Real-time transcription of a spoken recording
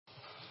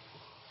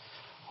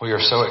We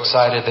are so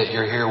excited that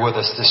you're here with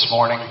us this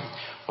morning.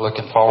 We're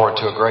looking forward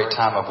to a great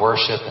time of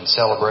worship and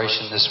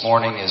celebration this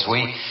morning as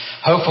we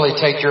hopefully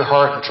take your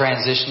heart and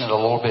transition it a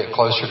little bit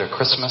closer to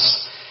Christmas.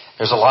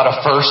 There's a lot of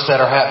firsts that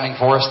are happening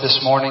for us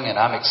this morning, and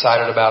I'm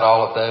excited about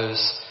all of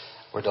those.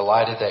 We're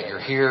delighted that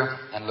you're here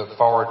and look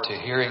forward to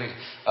hearing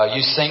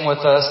you sing with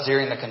us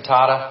during the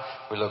cantata.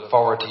 We look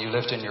forward to you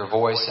lifting your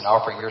voice and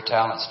offering your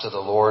talents to the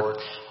Lord.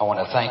 I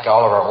want to thank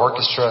all of our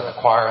orchestra and the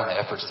choir and the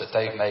efforts that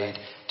they've made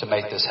to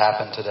make this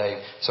happen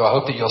today. So I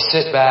hope that you'll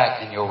sit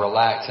back and you'll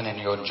relax and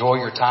you'll enjoy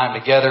your time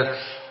together.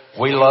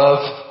 We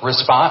love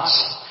response.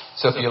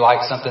 So if you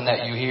like something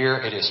that you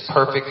hear, it is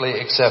perfectly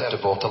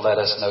acceptable to let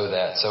us know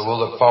that. So we'll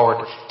look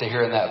forward to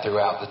hearing that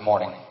throughout the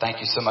morning. Thank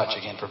you so much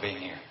again for being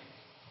here.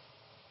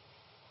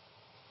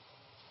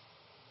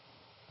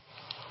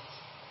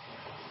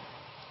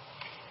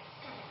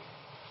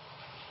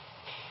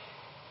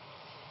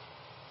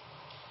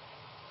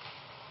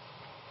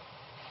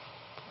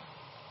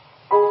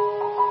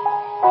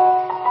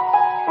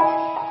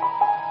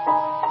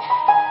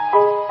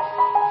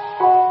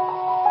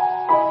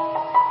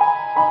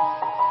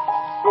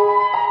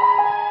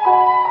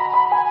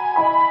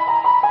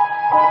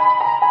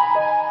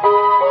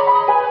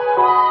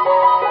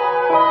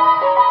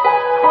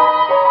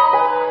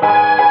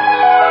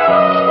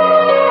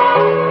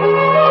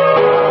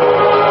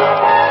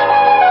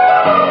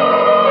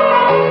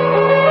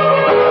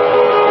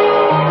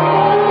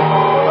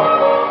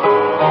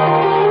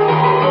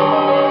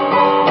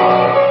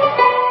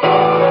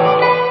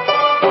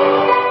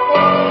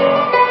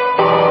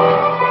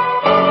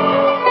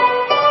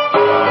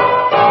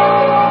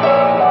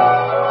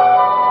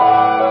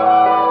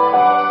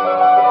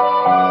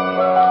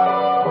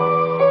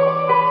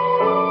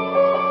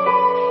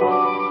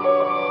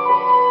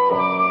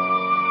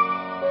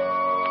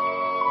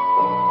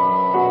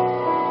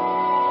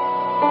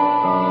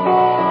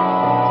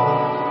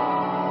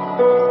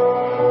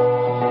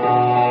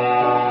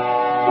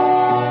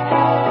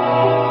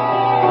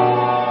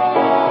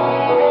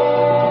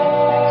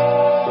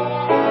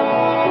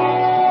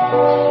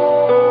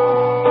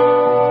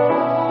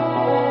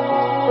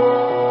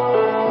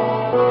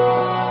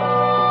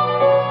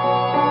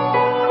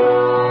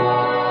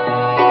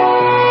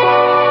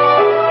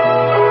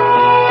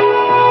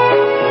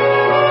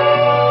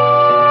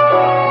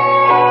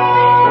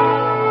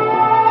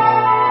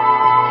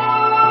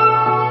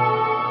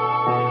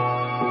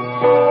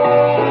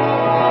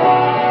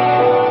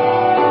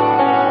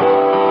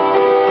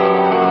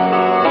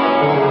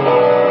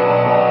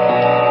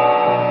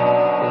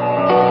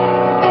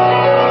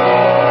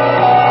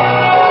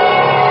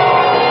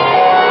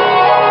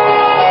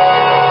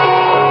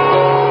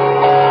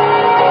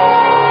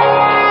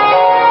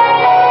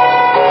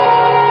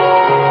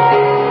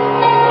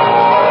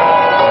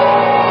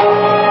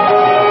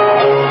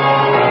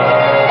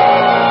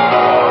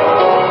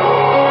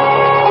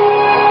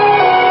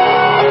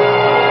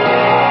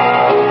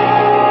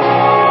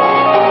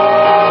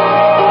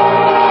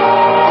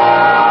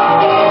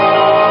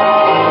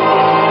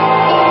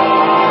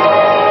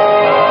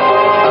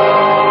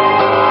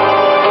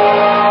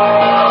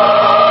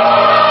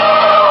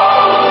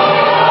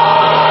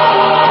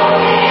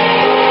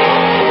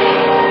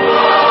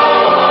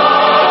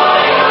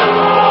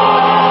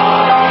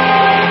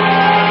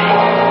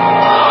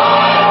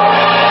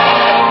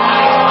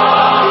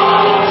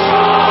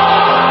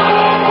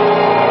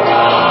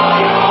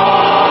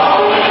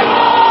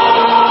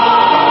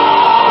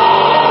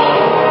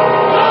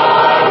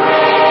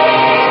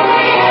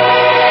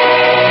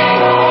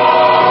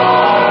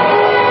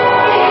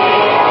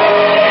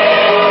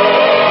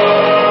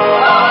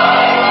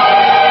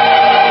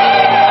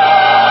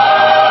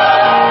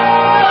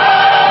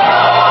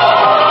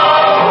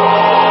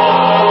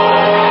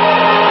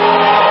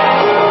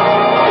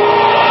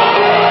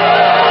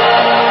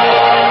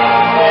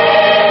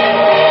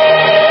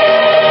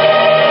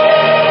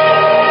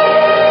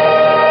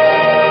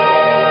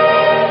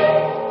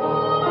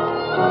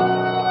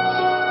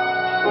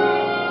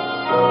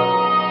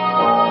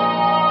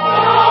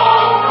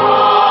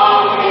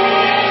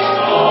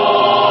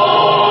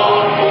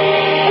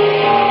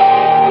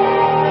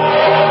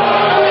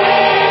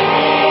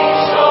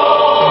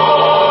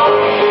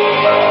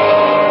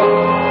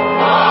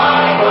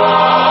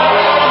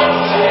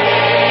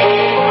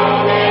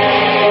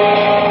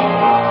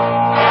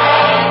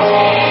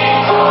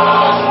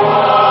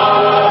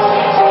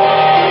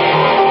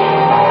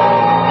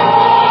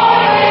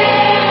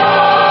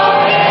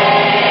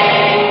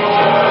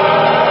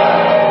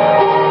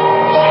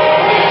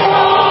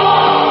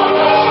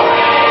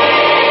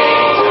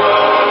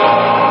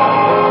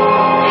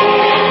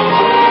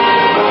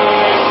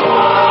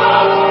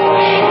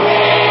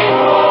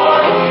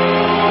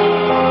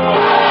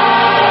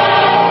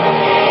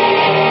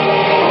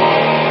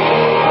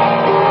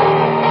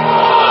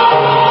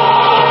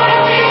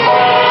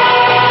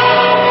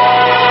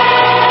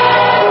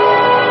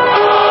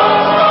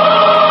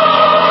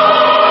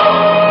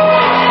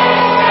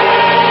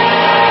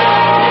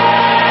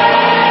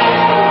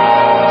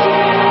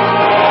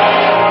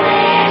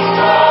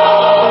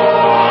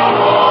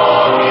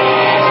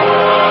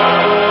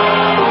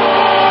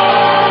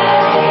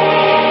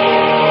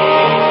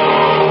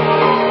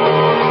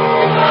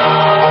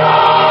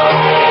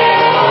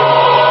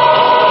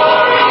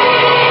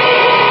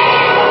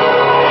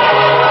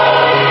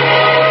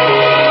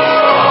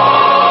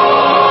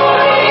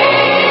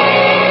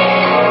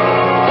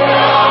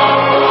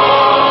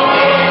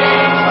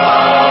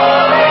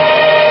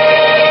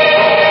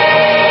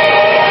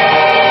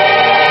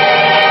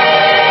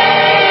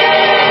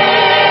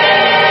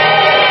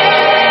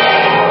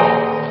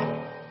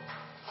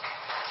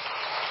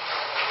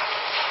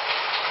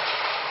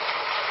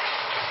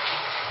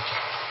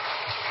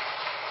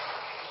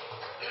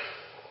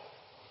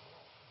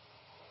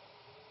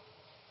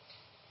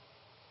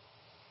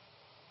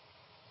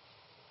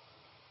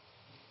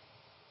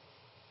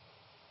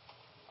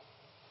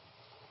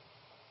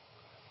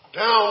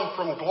 Down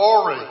from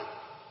glory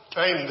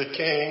came the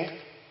King.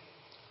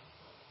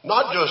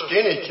 Not just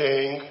any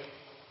king,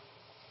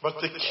 but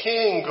the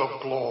King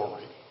of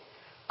glory,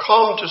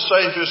 come to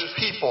save his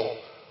people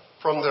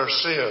from their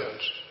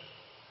sins.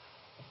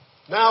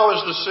 Now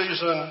is the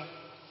season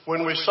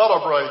when we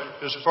celebrate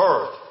his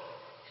birth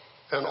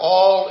and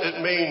all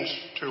it means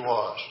to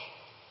us.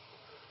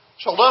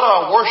 So let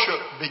our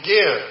worship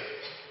begin.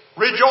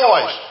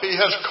 Rejoice, he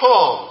has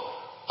come.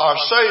 Our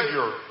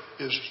Savior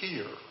is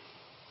here.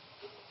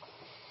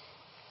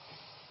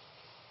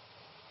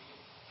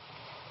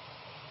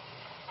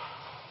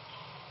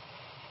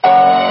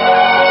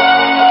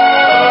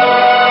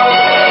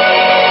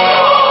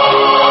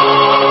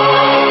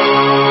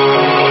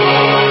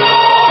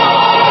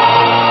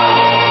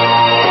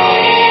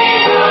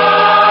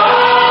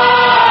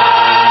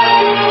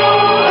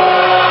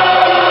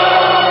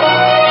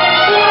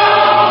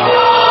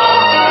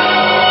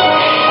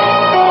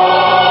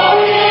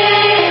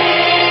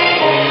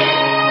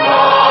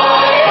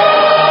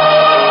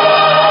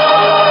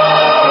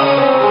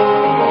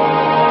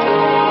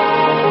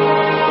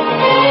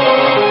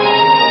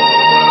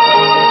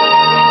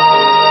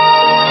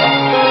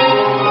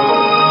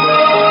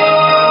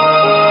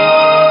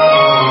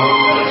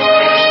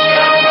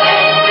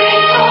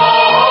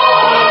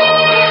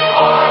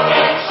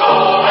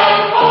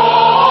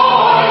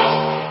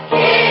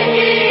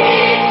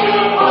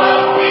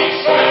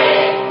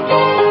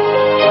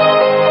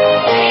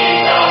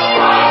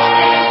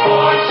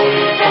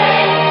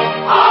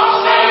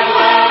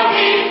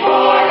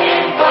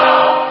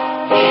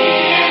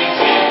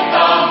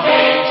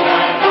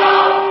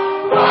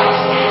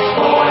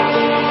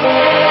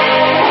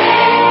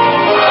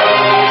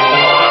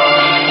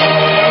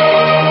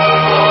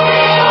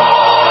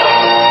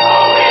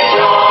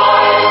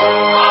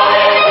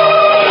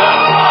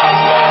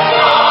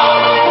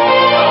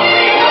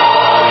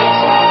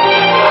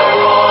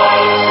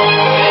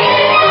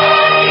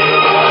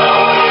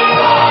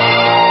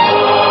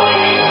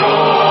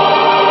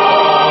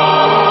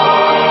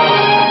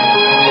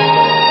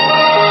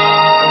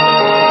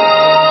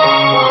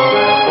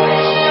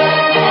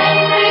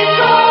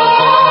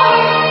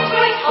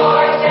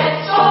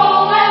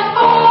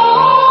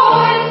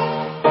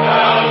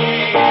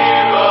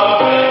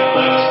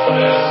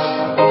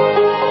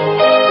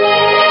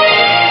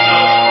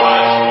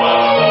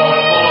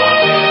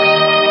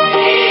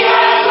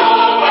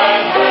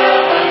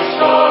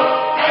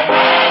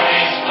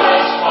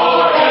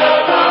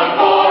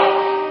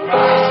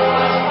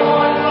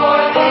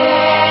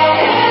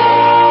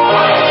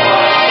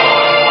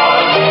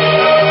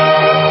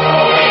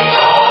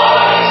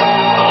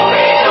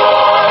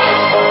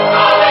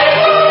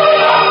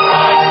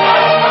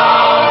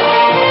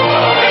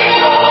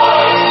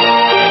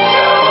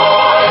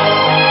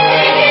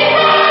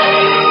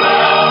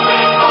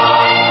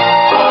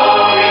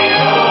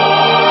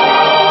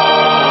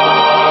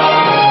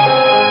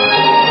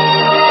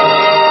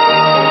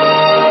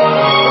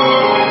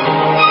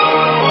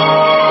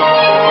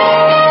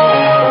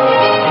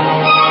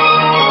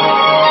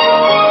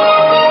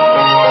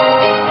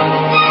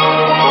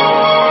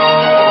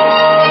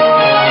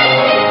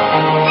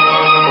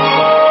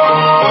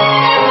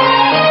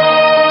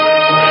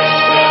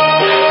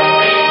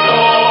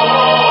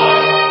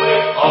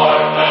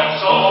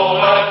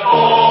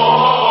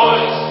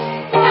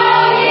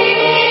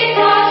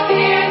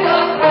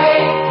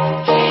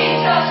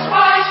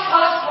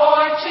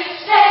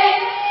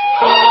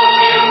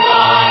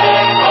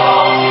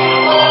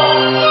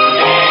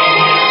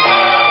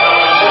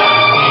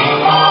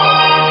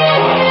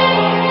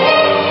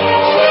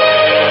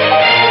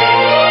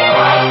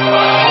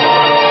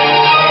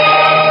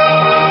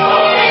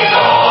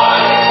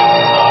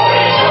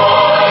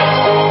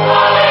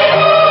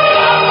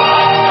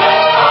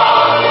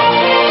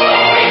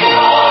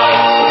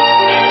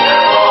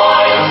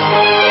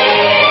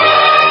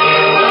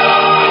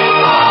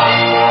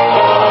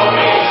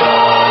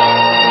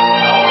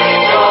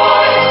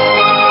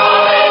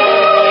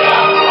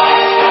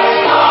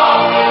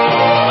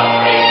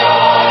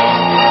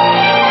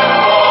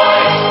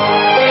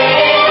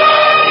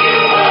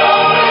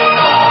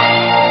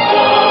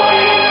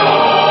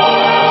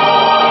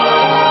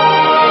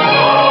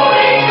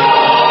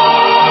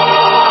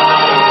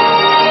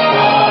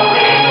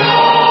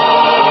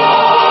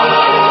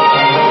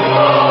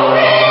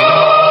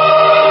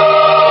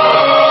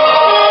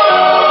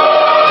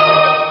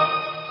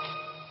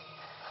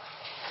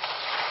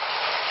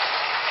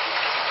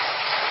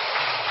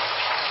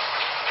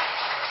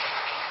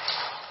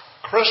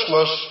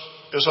 Christmas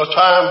is a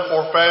time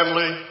for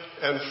family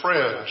and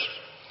friends,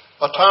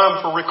 a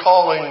time for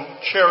recalling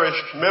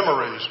cherished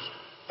memories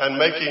and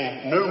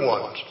making new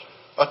ones,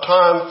 a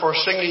time for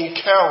singing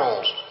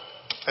carols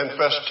and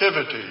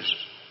festivities.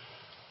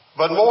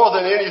 But more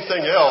than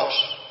anything else,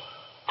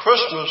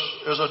 Christmas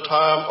is a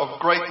time of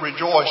great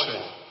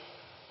rejoicing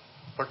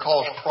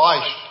because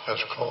Christ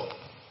has come.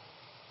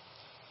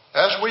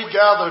 As we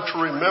gather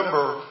to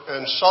remember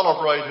and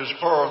celebrate his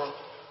birth,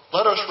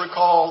 let us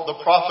recall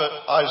the prophet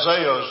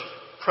Isaiah's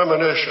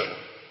premonition.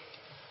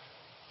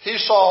 He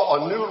saw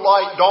a new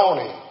light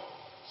dawning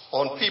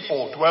on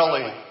people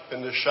dwelling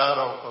in the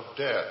shadow of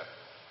death.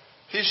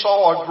 He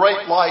saw a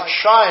great light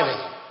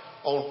shining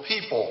on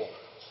people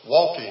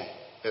walking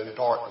in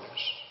darkness.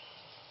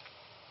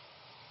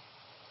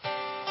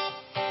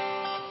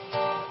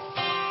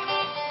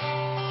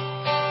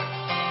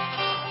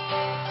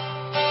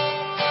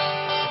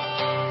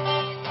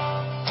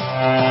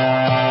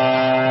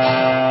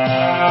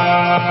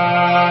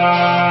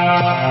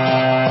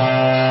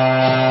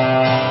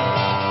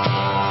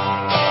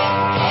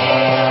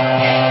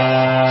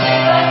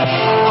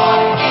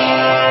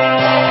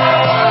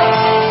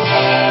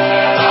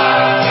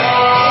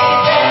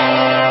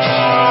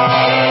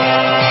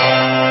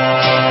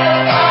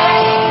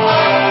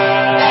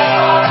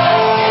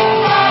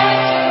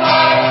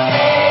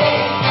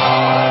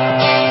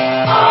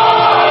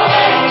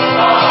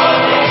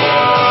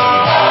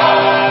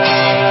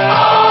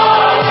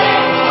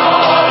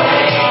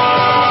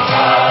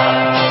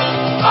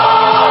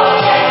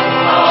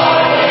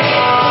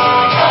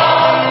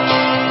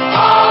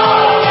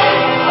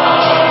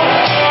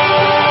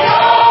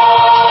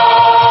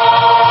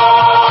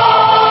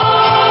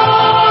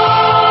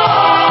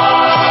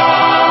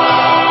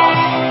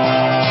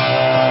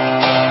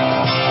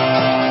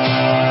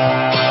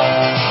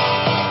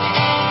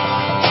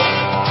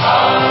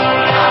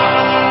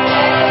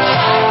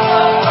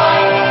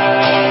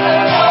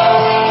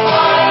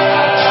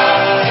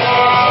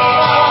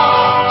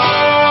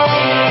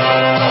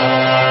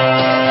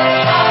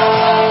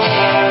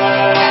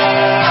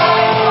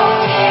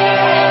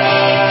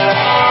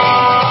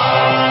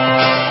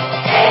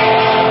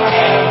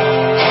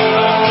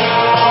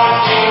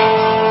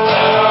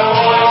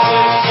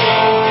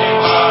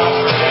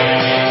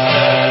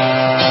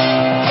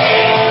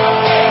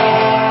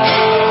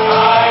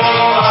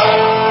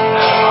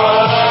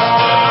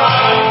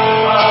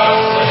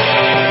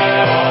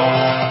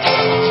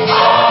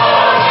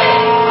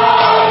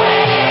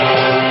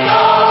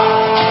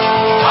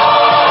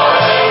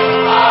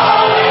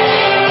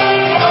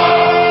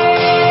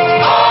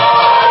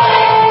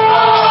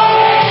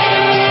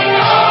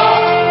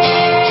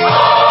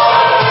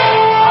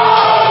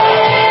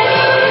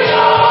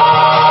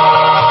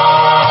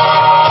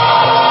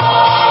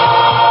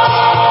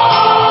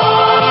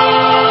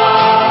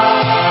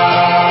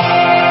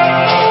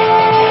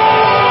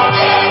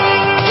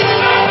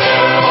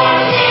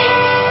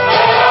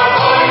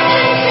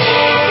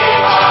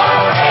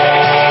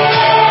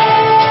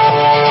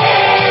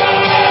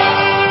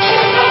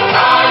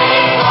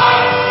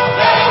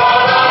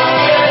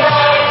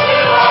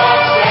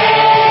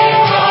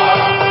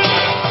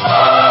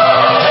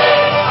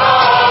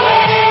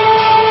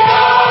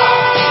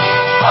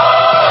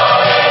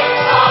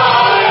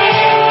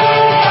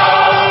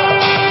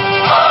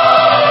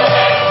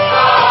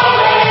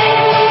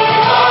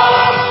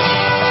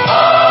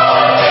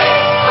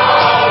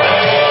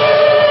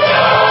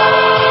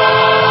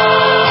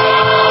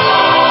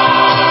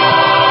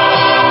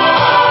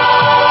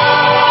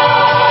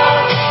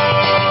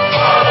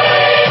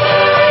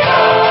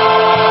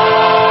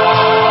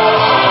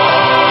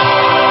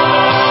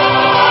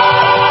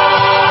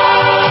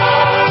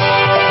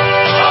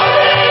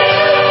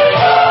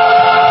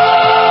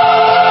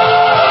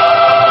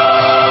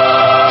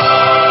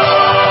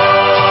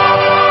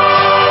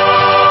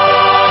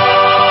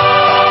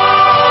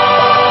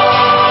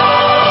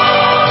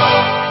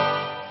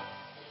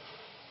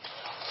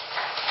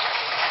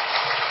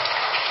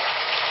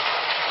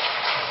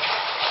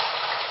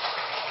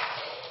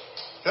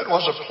 It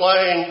was a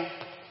plain,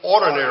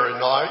 ordinary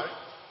night.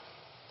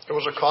 It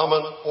was a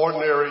common,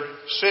 ordinary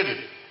city.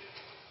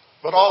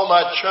 But all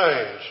that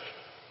changed.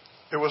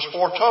 It was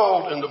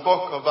foretold in the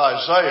book of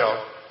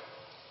Isaiah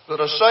that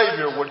a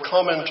Savior would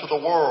come into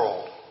the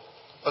world,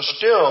 a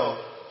stem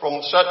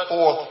set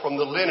forth from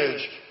the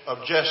lineage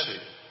of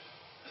Jesse.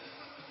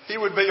 He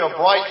would be a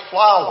bright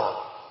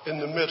flower in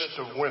the midst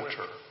of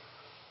winter.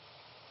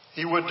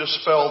 He would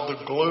dispel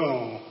the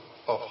gloom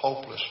of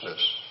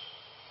hopelessness.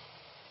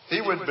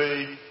 He would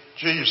be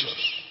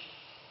Jesus.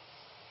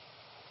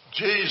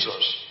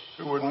 Jesus,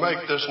 who would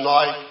make this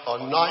night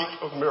a night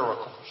of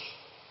miracles.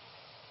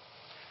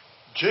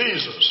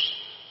 Jesus,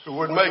 who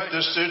would make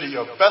this city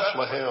of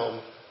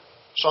Bethlehem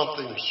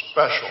something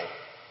special.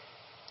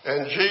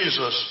 And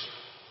Jesus,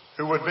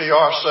 who would be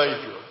our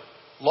Savior,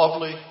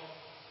 lovely,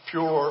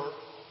 pure,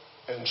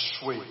 and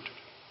sweet.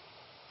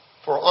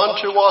 For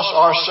unto us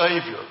our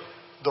Savior,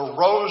 the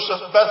Rose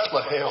of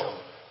Bethlehem,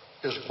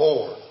 is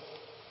born.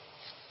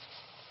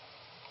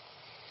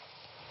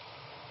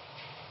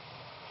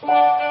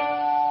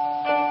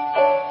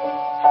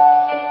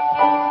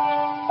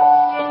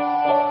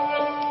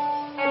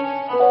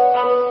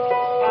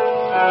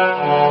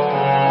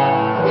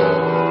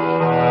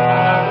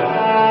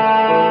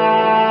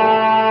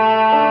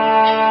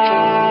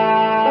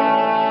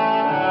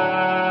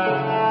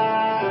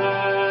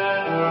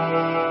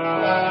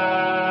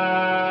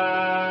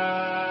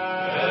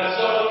 There's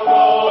a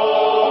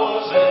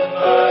rose in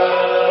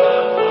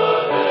Bethlehem.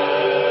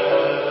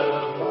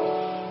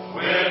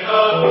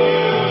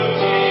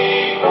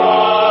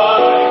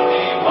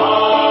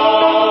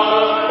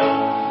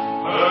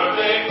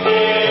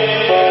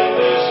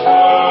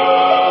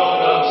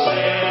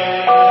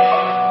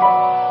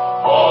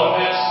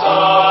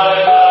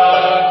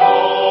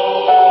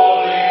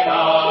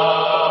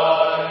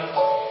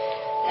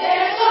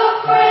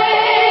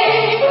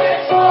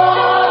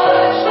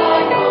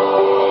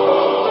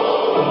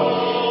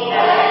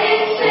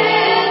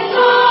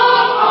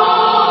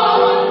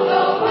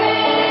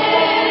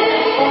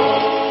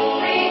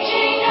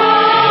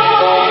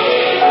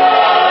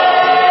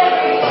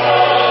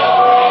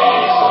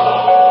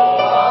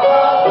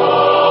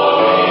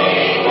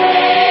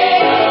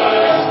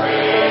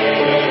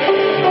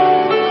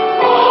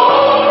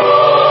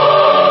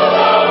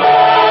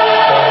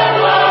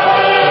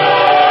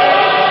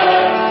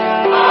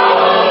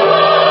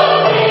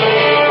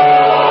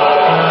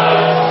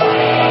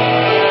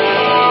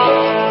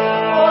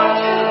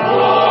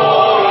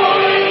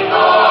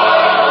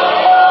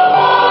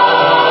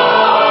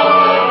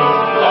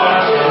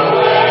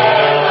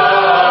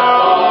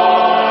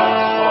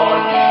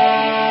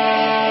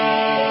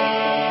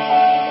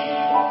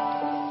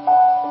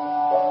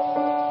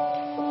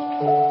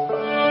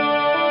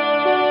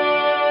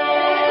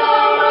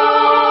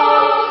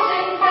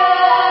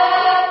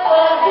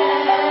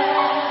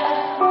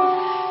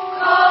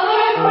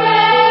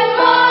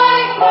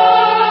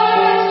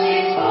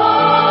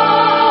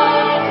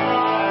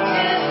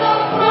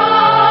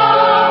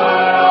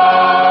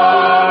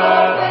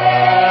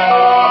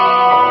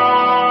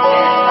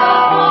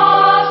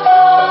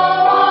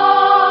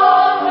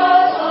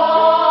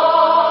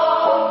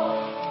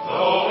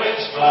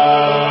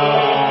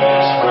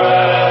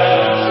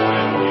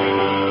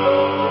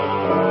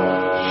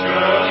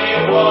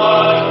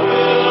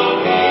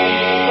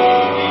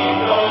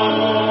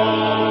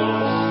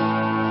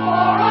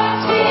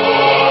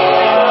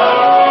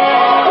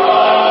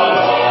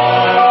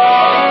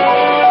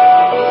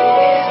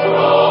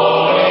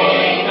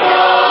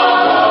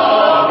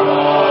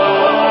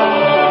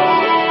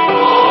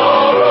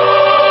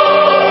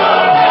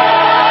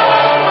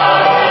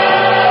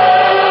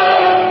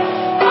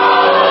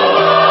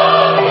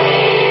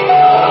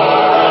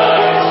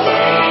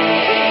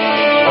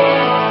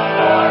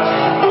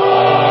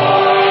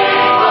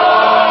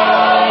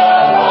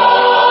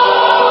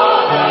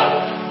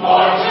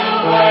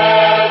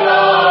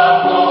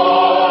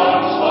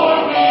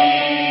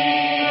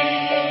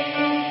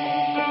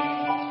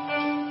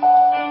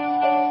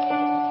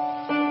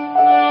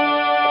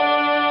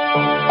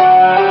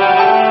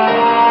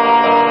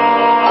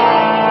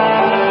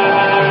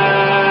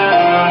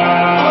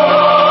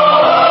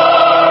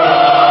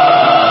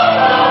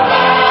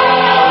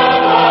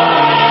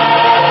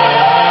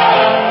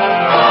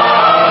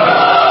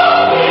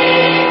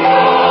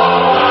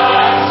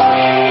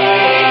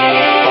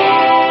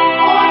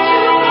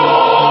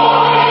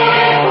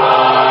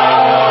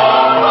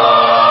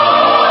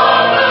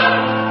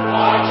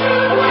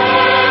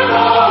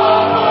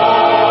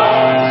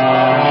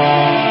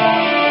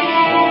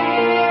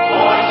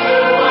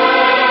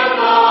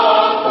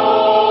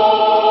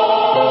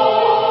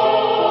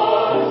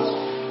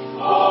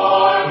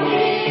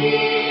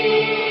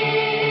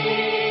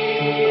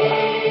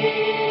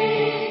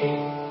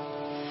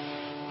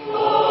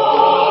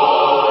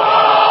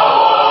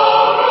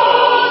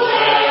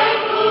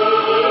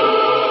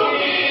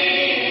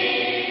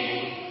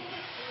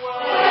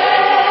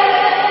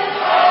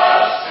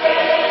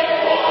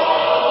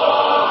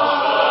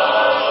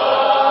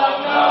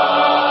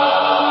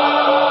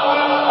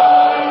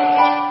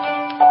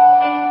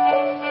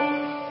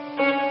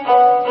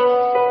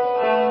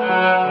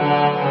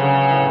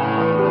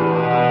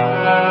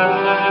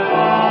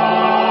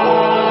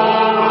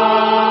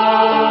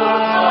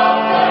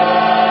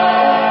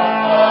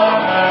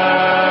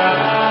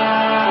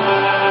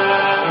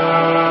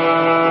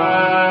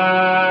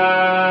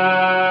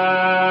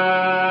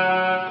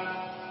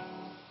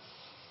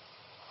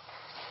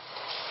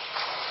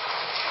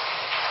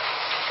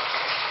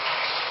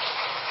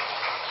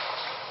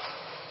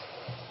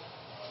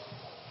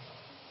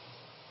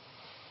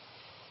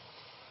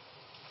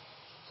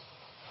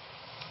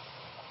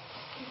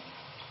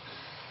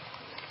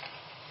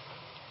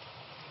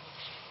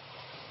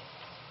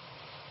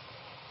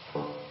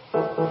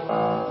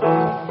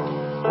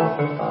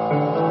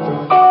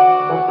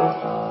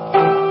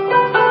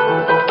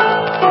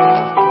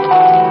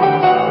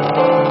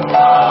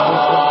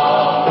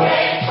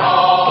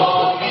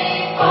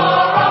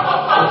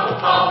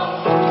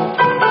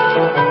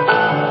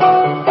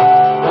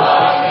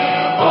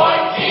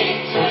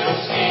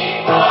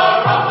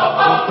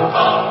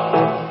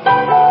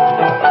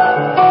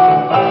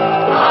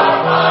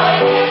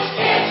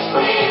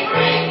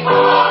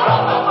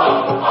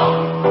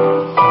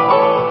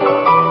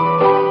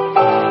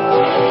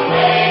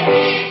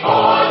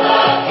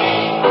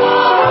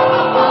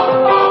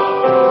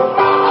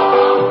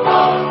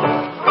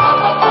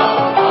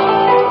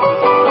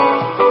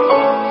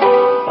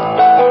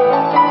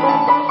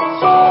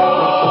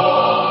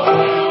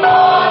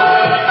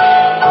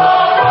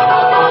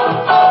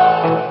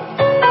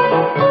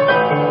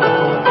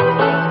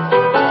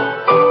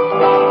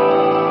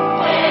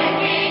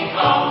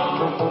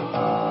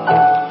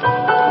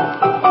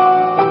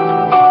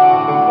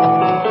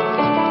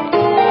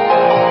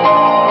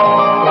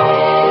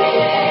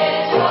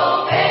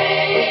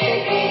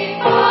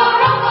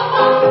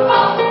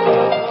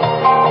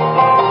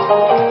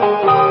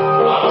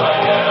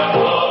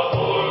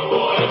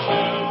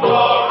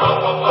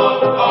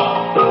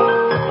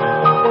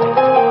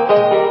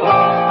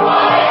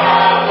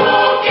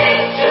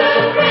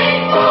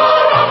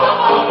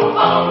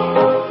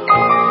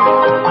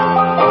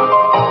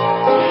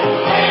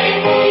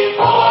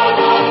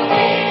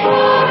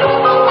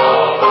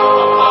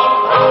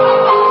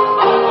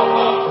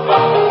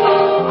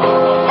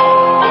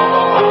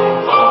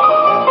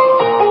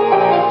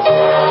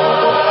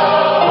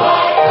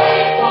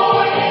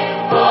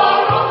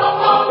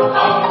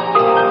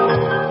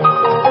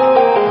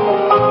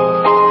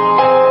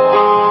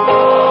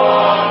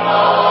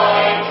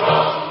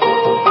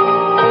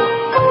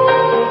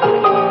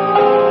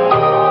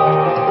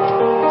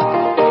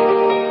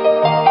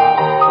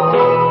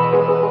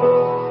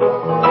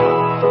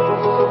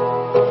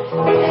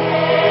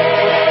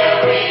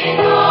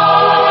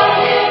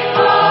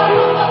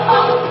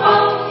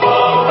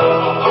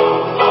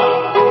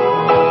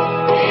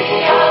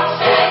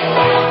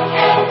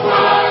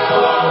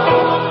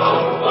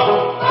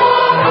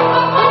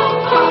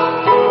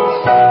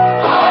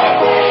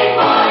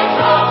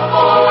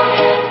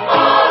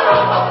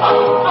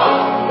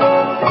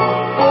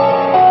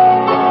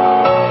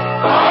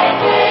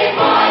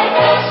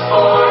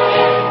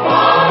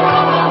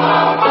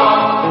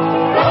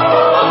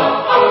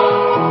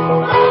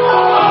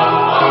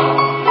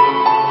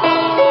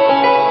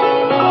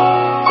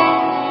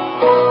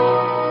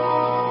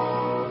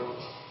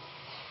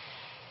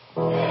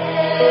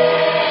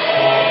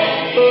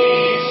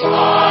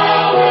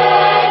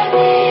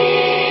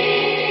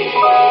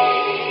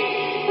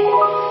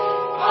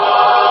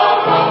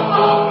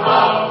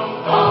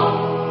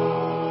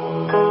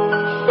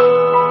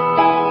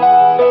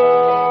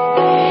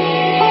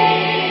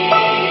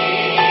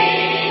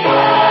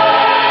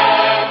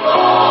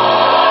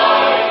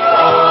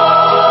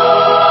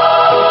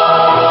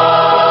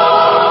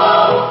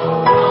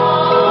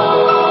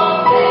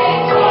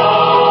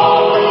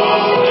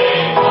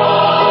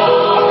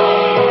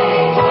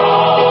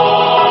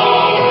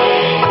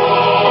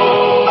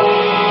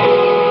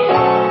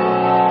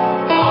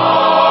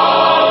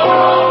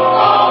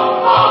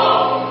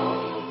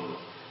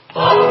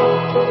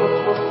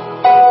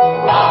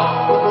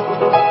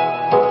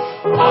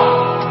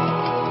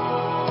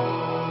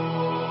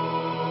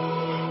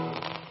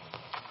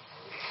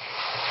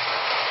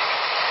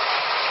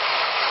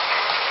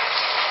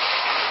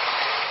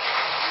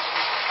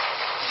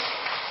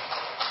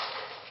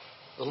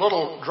 The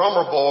little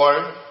drummer boy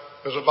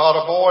is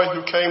about a boy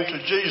who came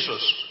to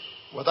Jesus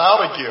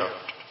without a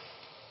gift,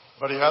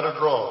 but he had a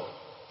drum.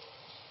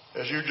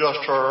 As you just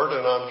heard,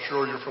 and I'm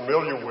sure you're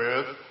familiar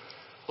with,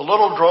 the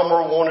little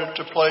drummer wanted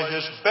to play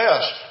his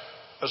best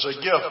as a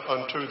gift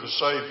unto the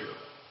Savior.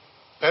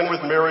 And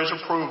with Mary's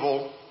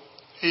approval,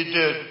 he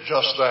did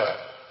just that.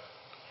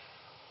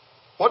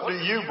 What do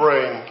you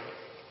bring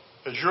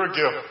as your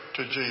gift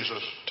to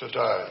Jesus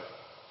today?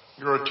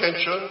 Your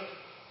attention,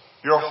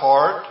 your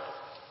heart,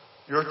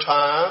 your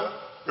time,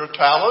 your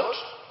talents?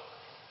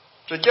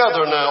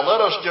 Together now,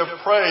 let us give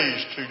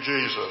praise to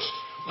Jesus.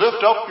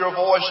 Lift up your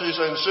voices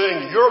and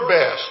sing your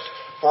best,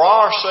 for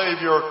our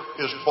Savior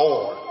is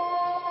born.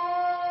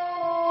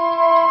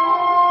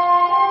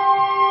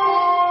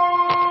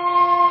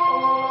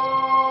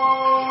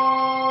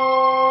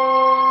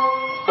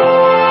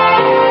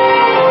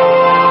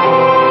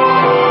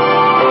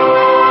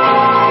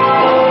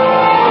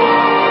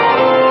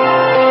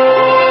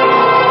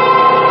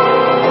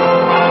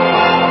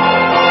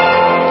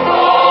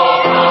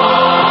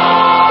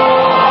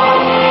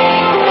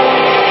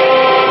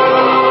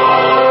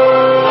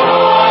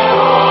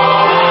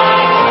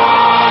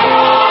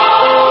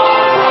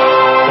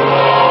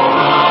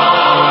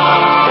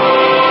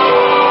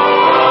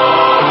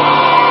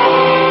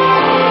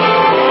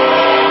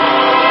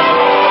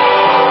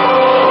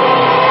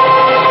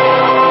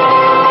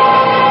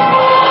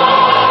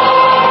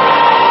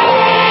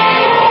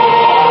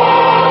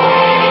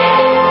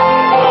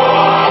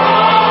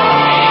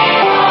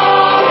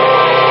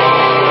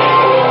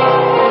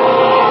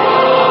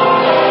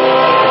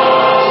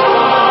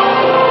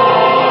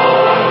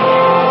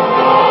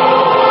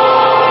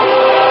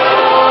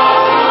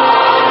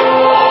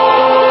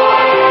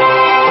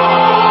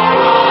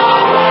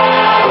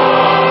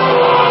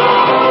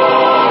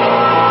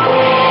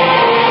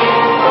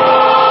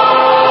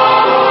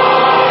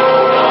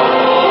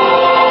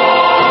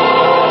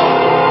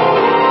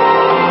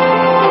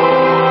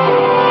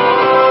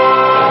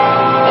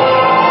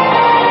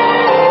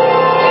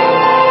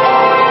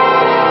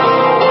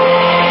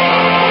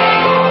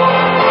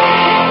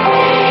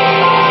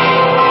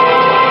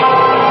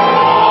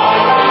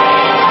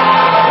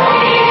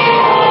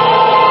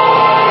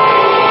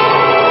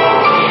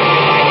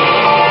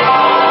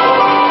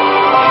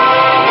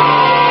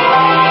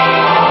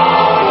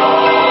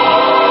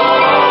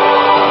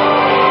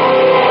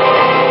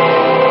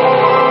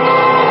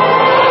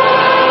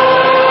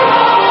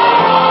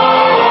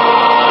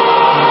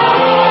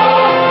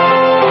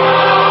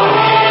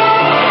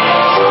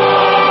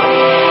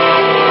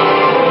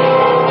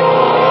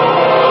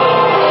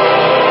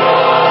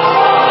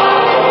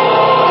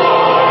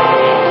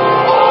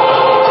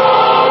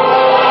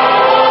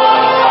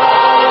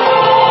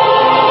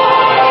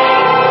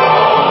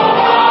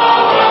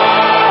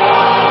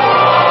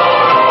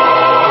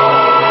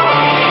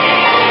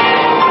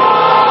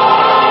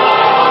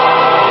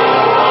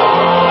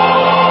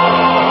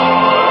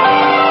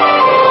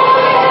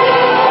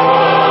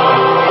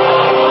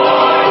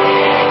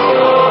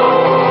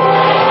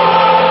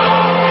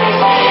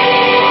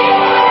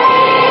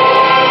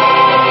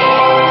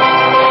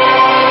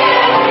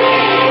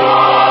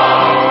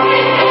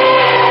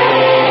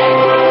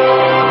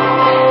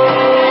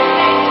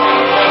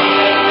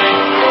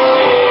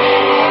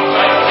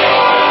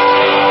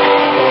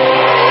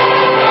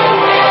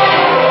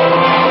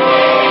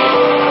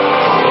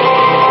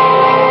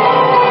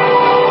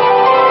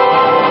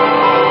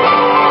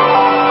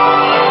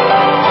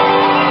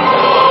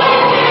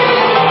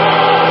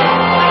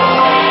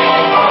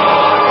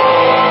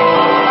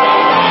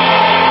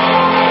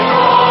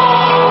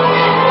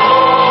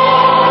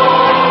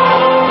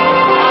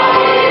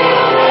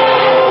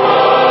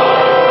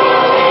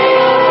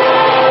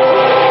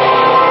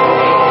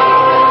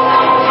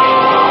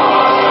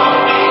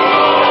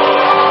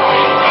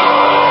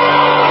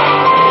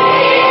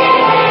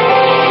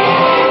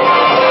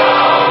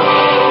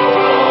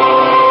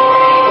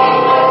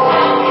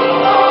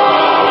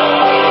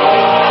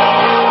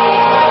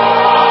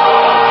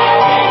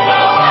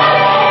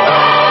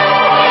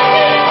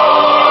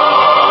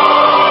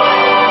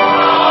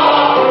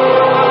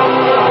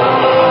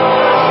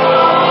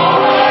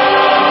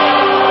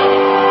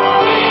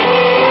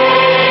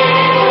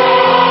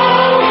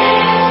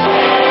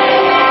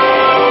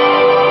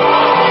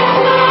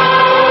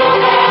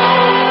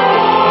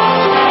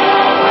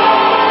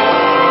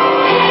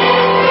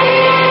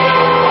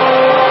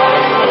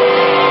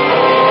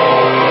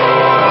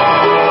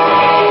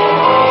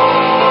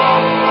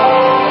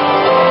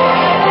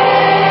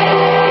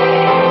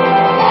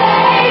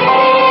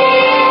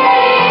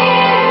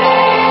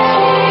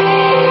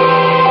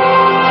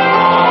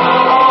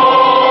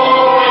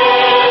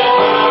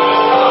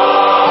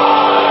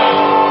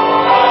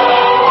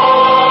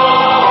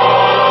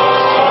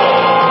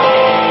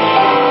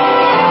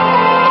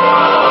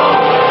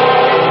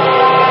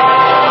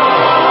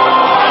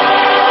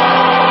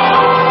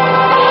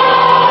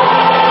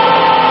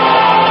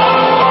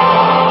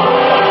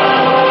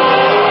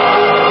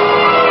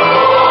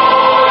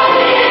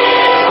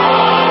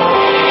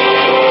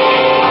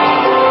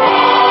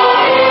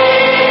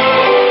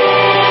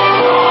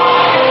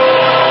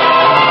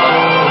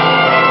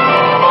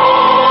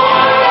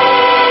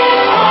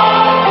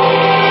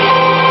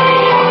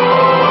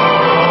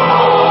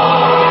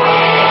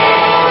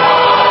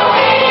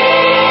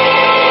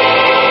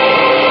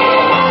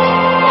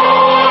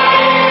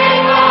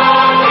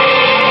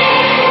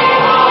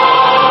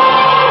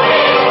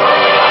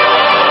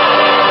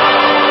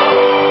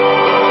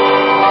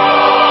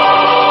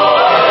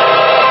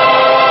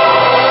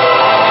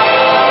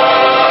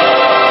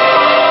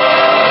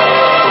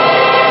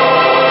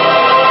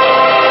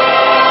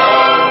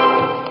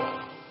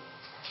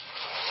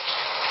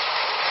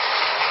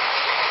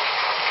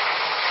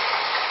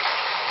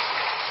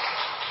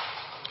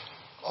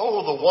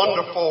 Oh, the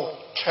wonderful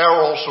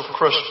carols of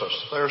Christmas.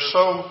 They're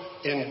so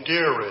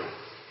endearing.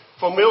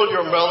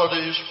 Familiar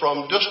melodies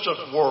from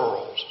distant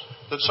worlds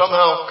that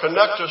somehow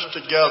connect us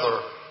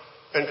together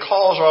and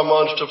cause our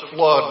minds to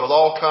flood with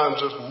all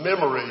kinds of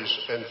memories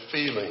and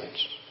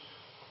feelings.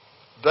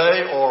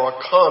 They are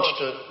a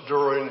constant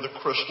during the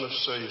Christmas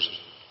season.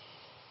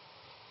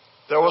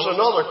 There was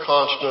another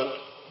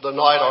constant the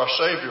night our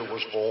Savior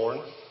was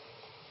born.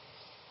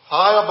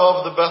 High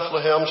above the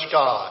Bethlehem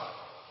sky,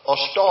 a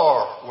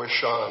star was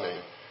shining,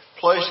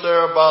 placed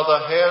there by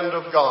the hand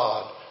of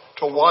God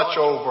to watch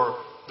over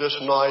this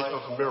night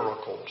of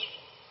miracles.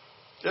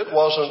 It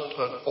wasn't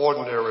an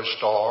ordinary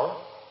star.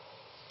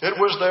 It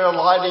was there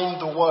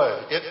lighting the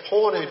way. It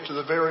pointed to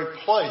the very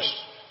place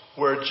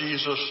where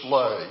Jesus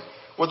lay,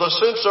 with a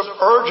sense of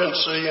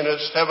urgency in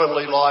its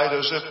heavenly light,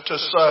 as if to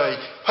say,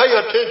 pay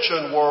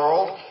attention,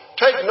 world,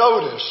 take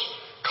notice.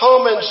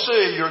 Come and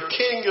see, your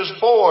King is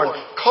born.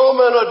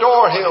 Come and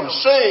adore him.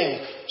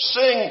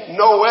 Sing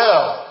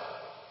Noel.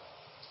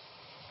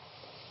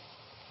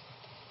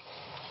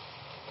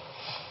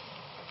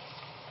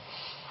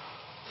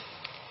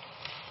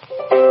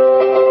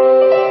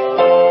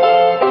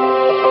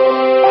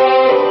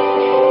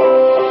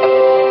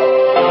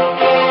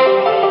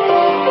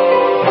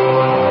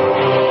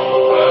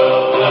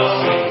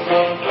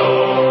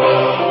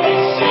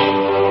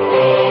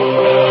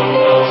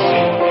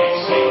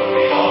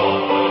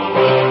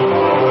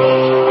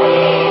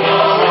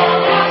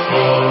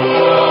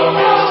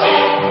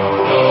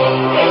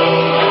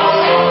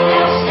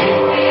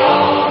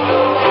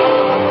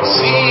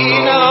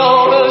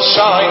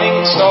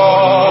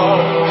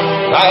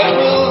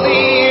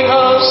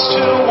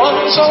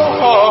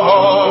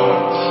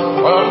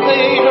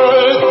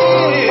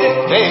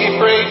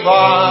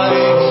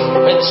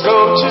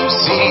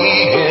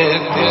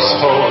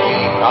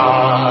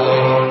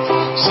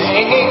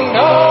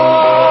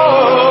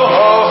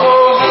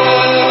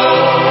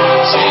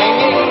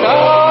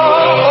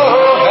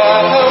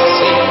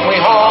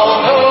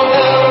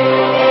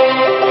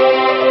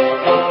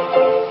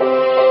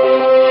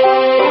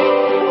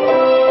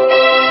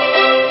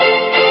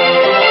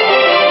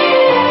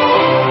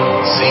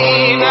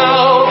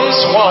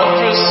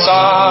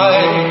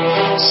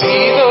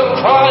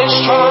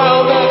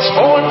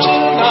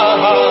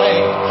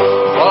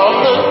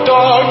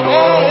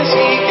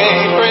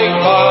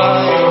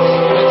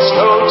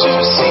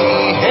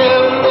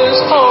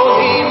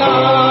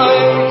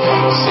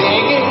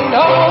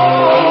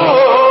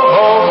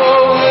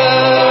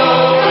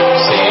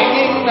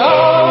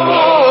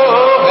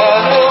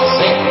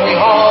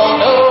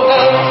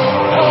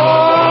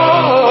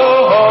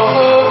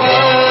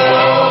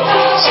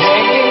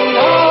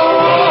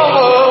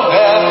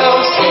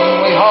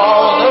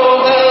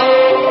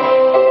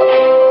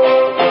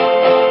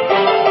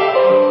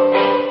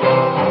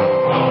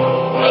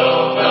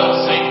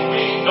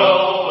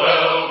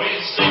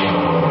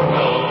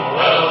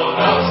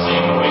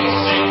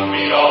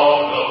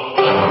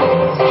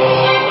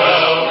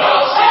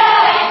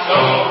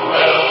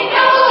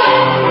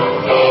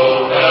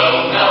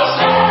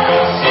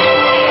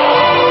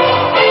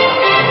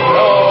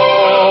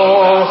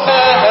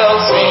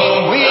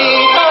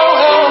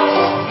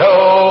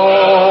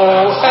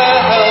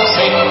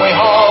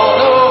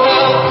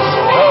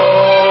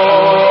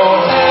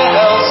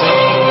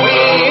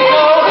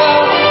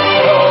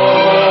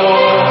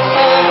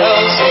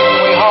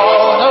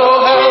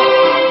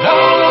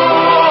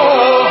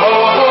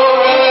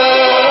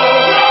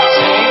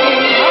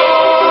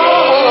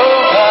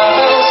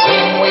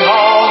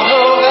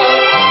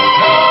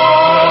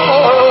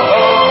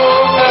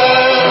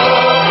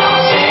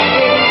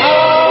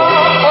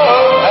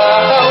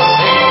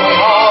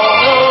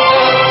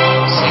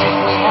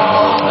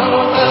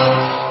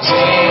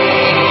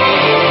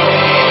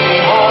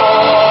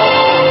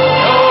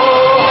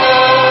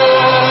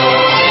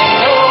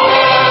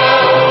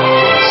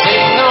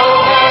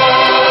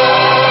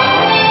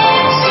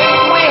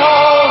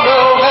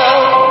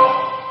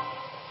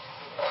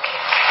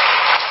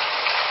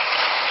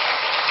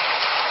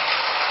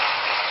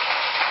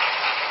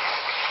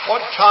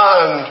 What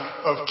kind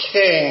of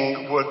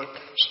king would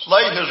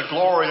lay his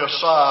glory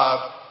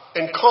aside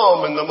and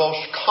come in the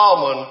most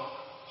common,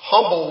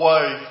 humble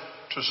way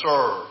to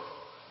serve?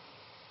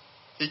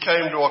 He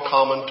came to a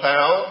common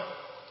town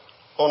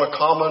on a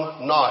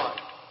common night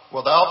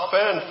without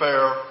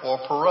fanfare or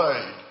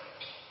parade.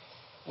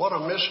 What a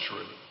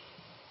mystery.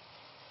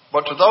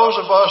 But to those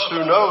of us who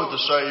know the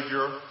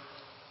Savior,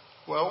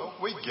 well,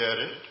 we get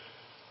it.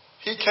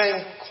 He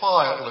came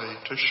quietly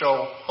to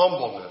show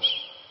humbleness.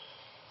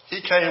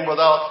 He came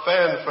without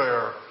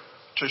fanfare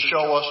to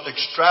show us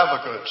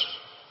extravagance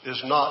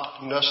is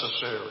not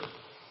necessary.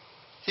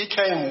 He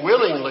came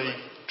willingly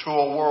to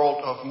a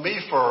world of me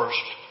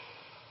first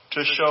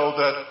to show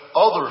that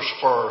others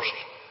first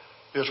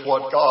is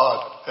what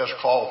God has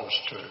called us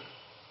to.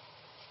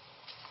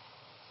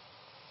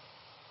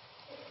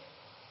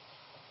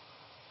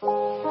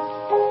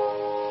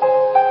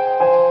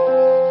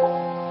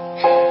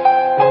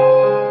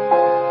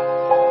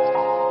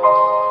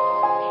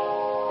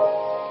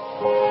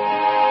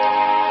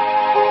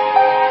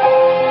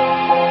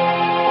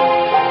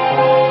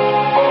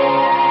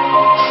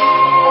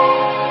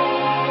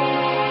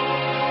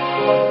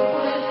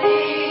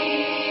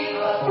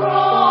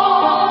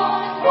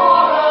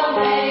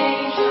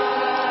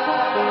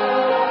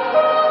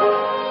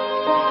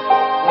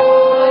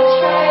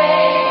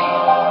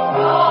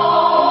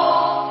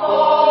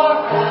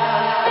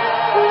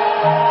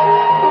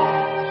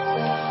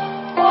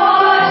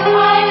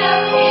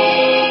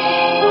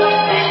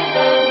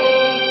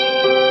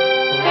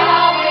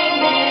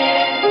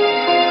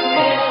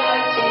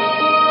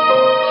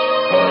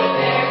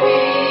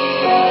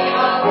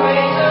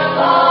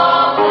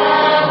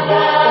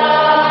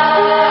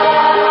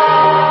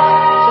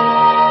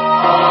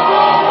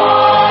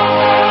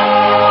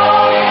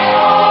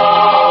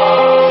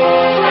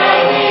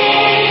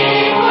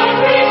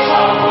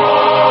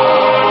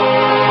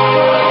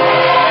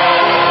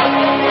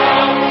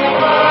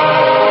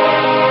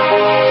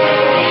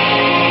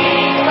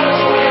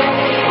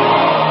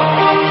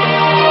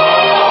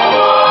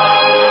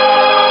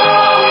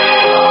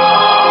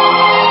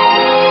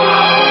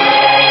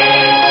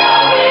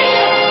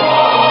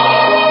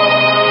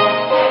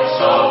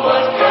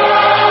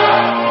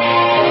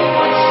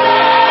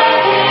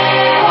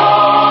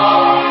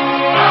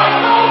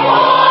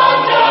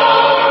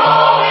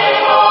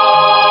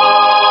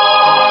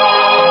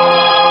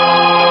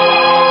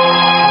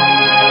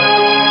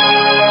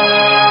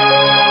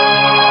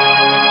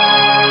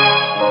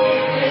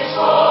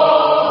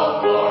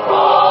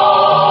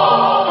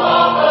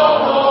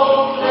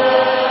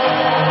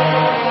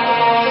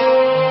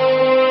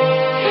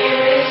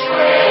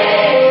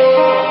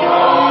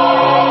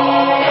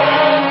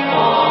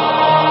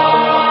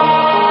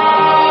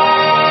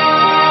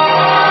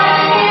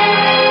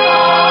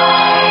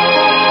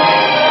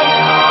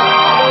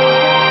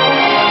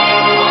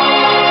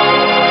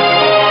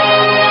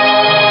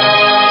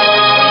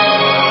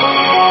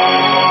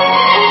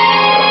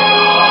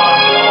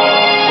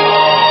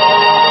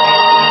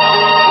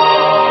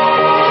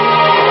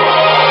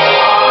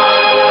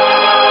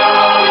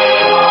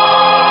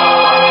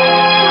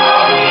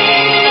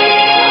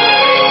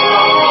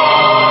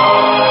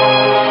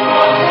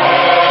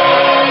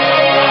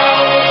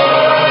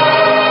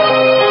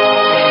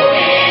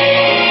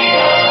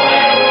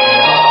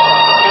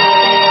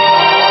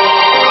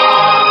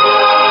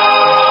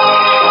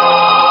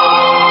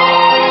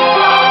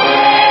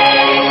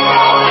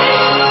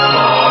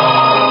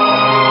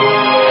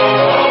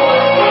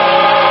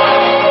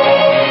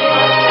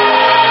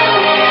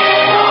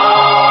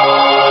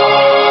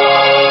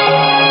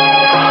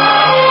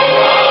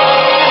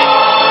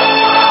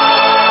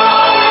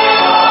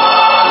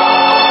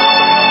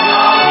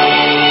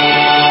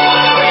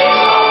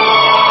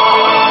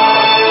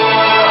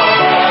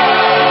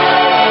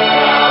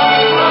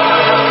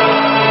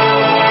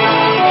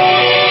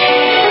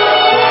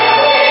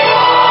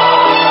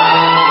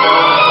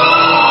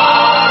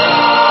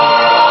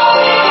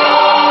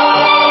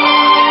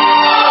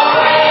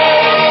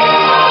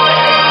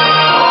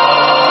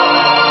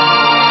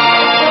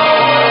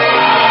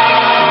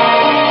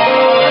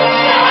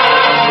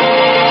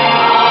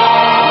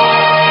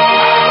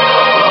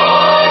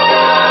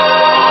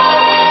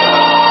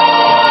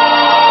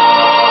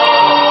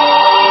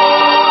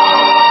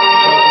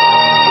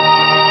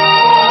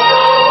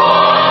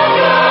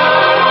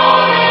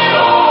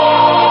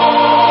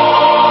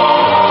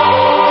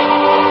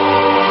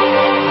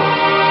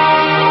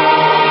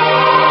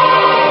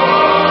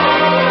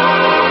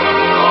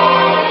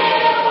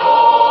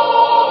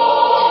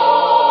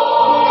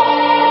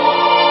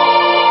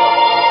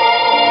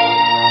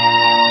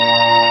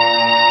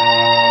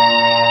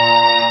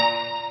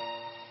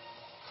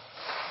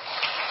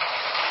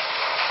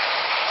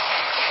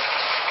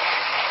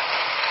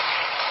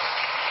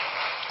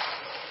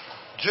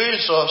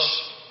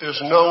 Jesus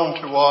is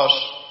known to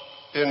us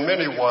in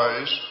many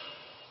ways: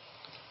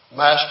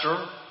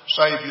 Master,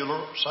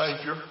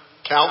 Savior,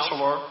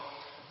 Counselor,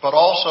 but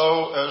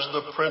also as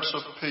the Prince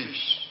of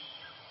Peace.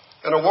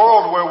 In a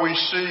world where we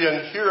see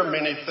and hear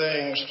many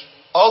things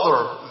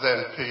other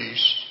than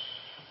peace,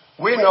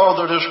 we know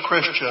that as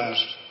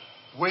Christians,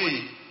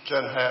 we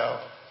can have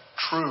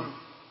true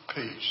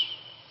peace.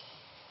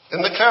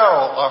 In the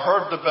carol, I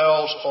heard the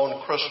bells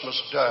on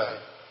Christmas Day.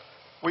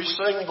 We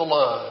sing the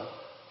line,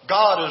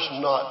 God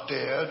is not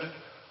dead,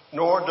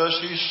 nor does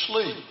he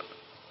sleep.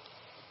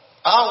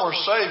 Our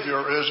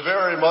Savior is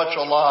very much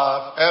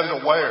alive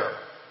and aware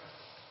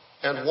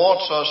and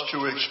wants us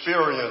to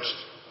experience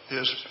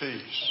his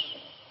peace.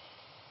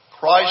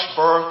 Christ's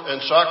birth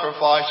and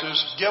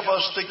sacrifices give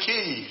us the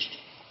keys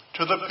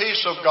to the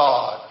peace of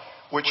God,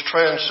 which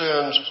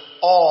transcends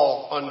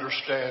all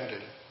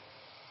understanding.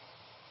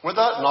 With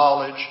that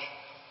knowledge,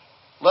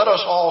 let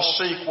us all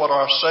seek what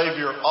our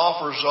Savior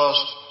offers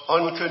us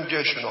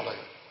unconditionally,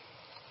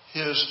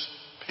 his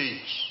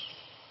peace.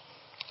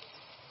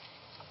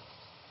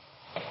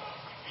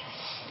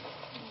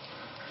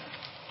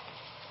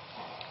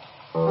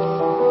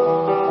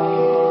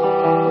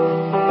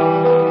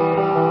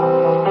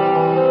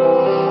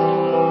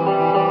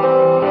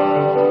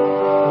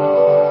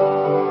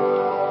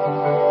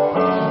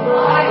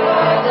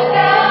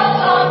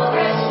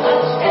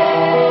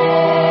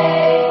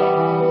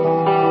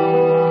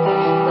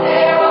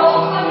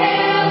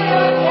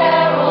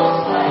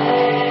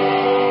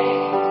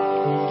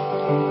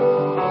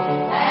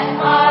 And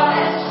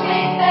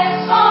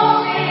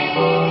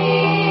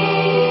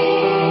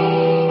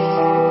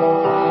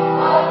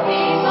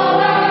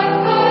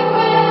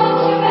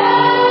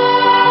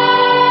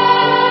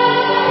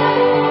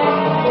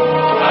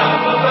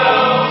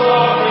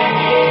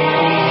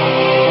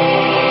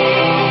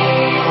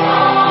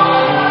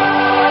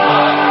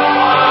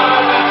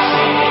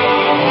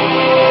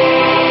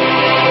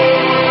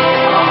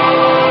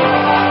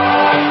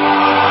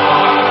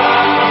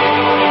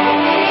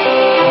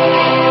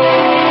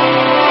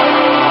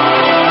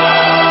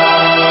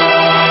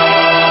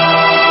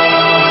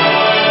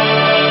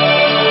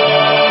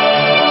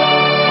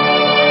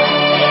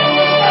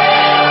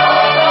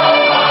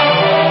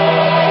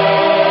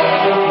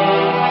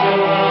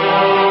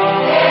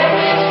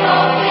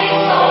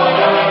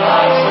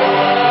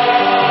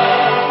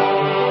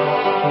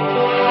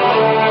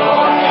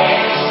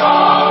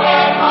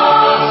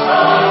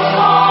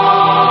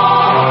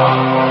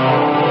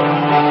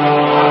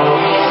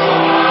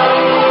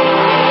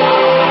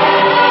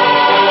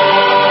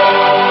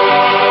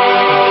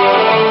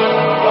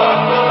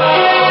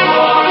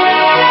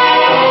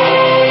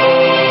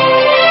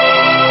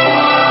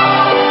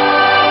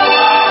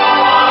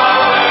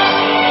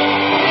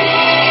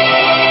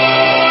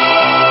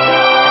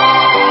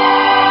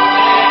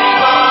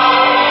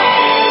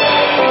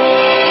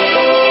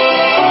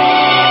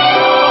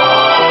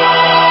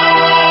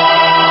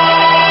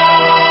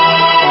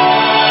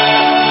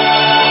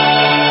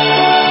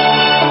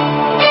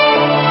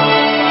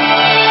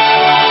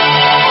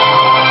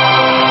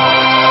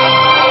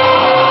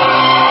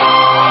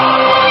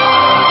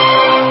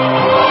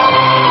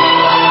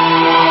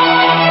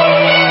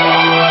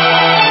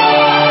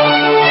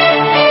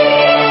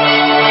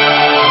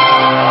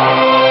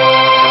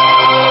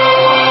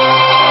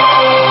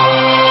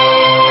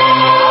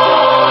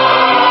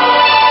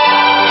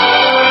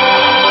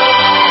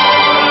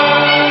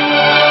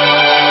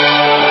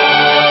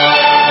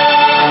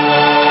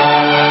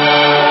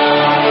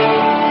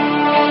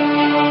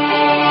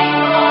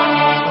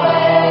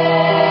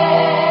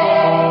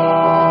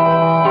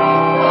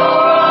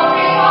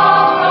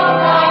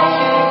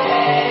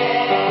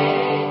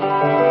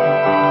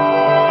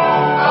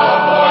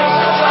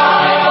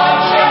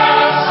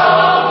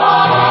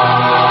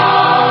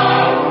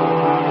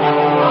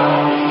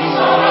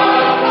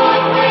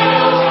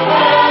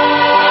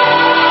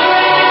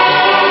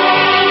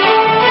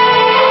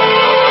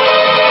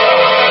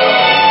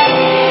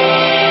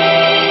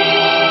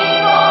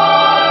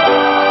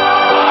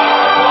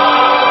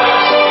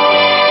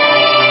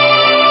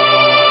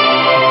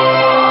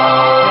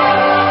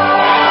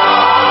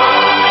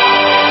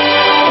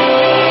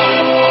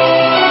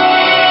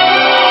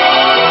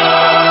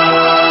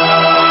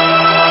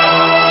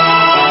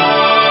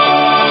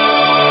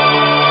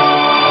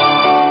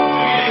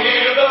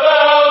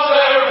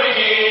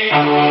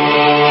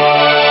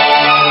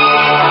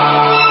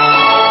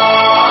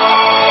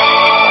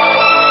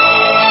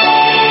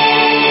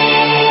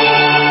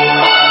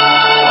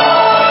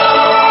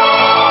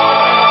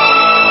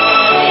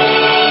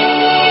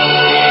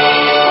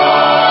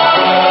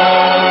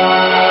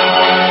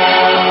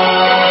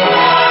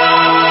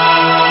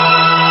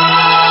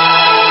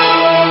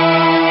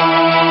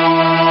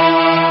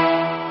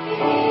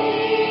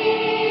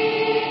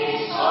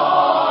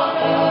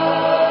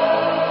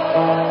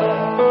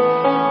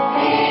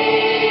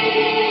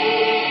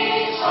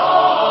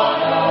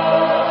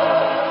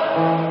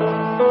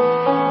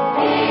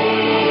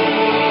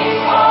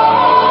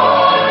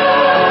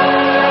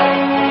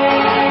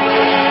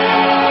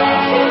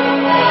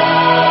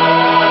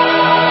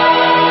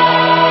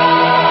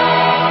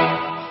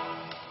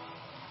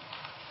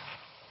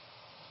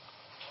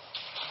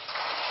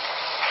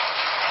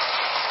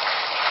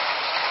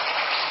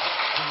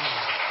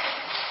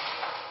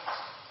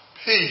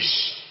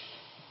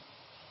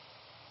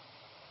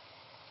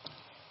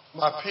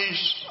My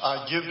peace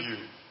I give you.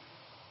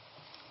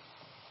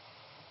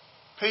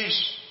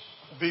 Peace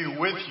be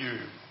with you.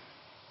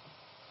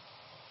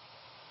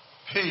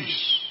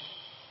 Peace.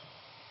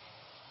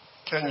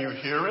 Can you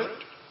hear it?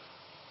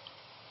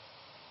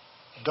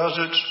 Does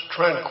its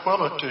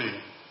tranquility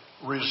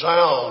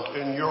resound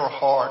in your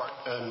heart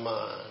and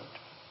mind?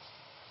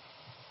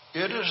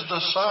 It is the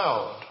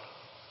sound,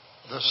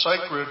 the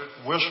sacred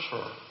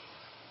whisper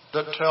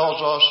that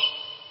tells us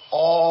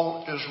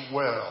all is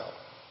well,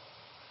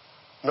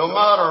 no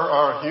matter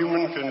our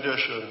human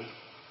condition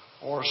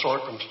or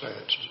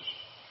circumstances.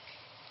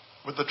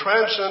 With the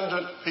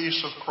transcendent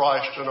peace of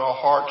Christ in our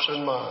hearts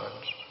and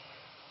minds,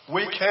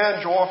 we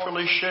can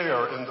joyfully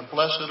share in the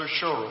blessed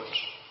assurance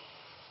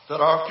that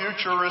our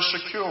future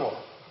is secure,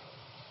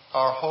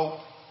 our hope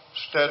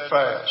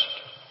steadfast.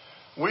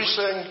 We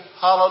sing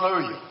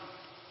hallelujah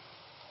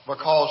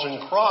because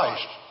in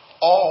Christ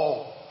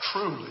all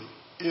truly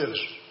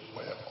is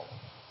well.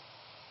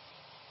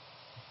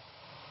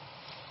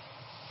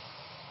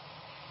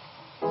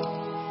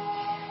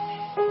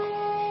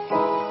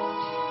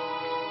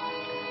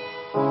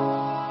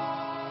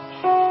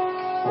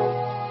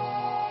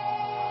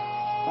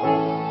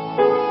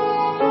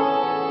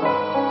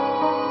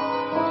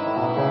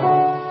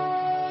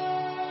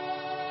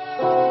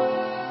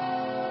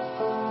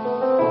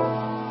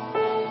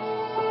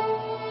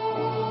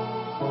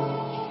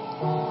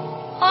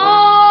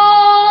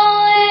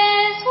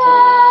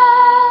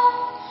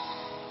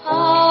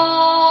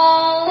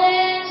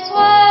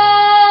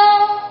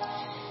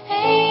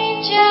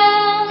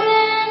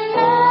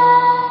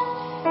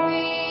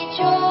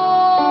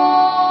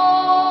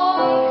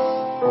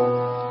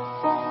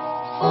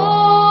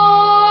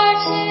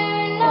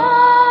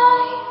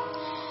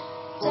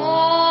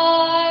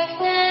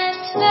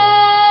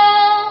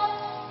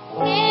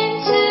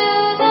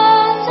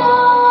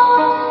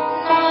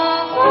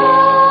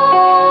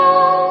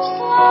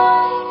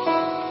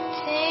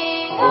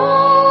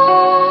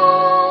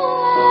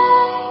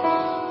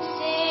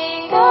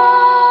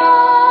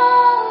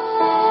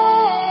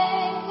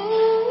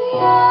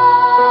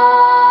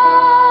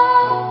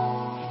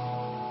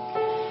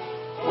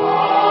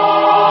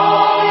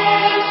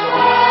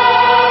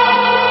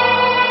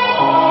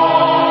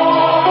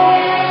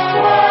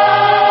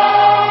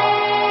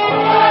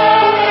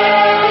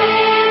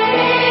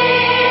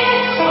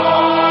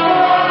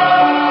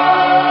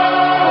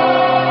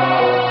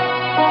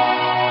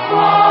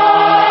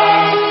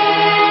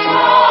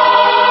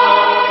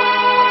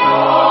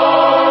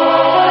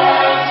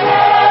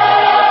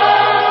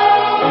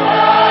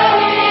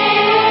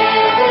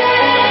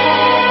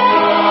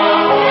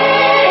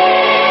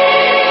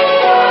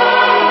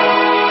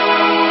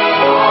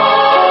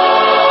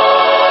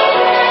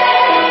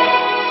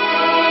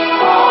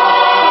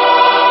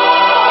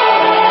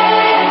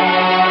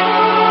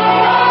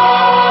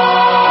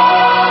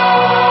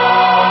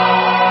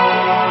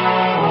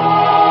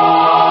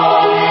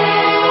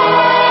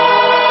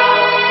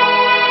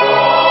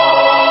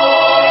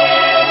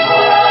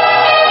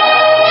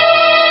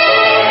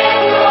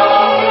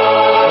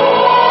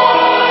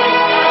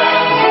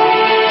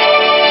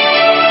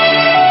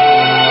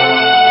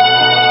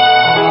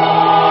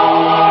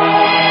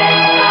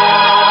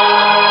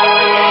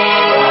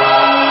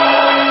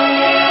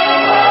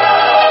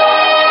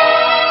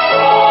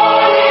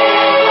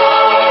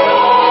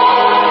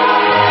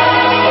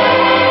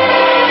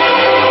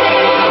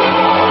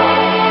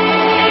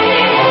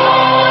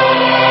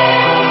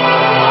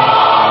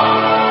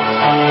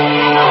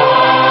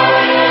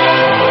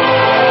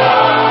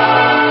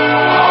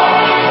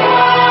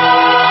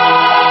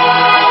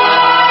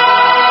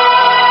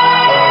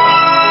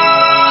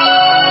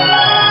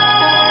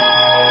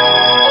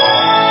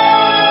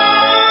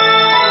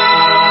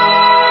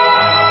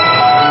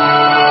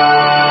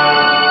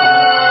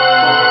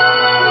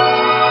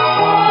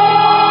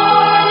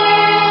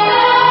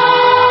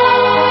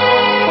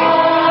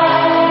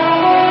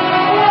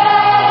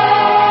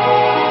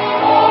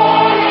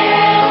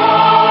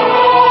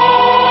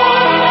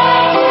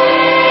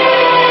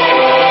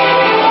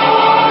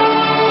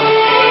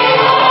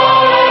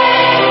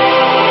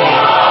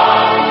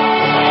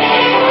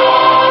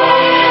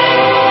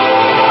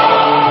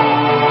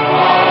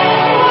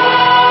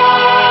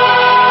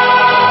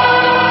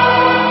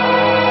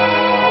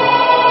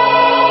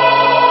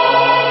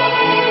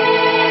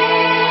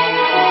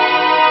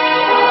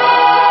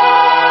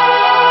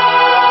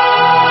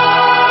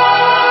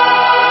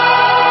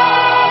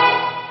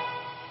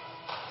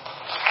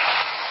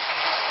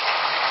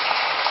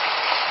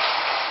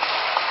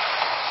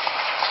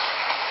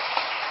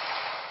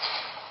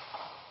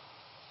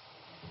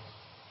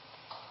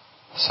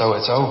 So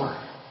it's over.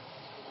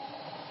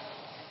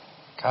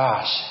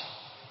 Gosh.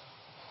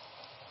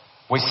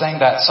 We sang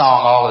that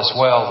song, All Is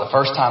Well, the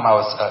first time I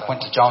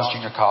went to Jones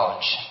Junior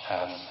College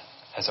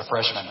as a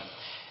freshman.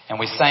 And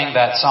we sang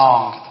that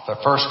song, the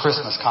first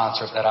Christmas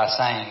concert that I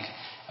sang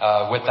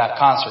with that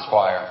concert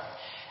choir.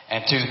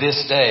 And to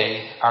this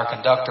day, our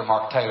conductor,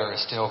 Mark Taylor,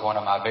 is still one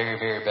of my very,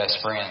 very best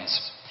friends.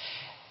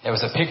 There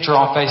was a picture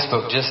on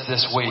Facebook just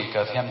this week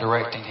of him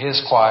directing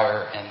his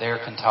choir and their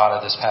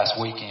cantata this past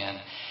weekend.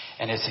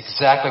 And it's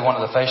exactly one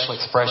of the facial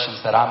expressions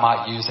that I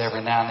might use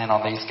every now and then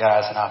on these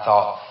guys. And I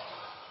thought,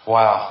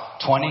 wow,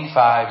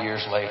 25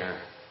 years later,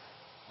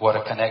 what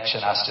a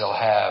connection I still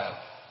have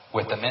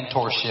with the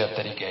mentorship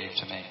that he gave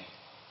to me.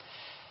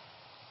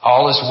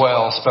 All Is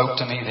Well spoke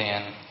to me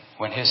then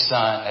when his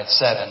son at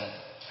 7,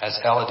 as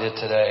Ella did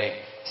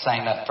today,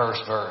 sang that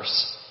first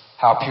verse.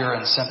 How pure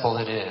and simple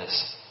it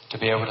is to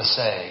be able to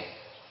say,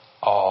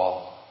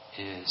 all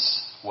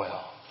is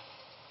well.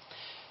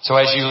 So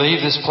as you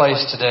leave this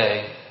place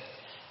today,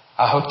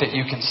 I hope that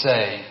you can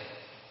say,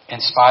 in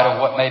spite of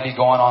what may be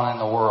going on in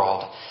the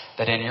world,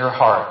 that in your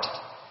heart,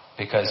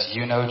 because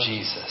you know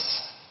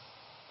Jesus,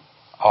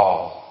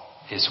 all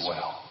is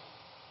well.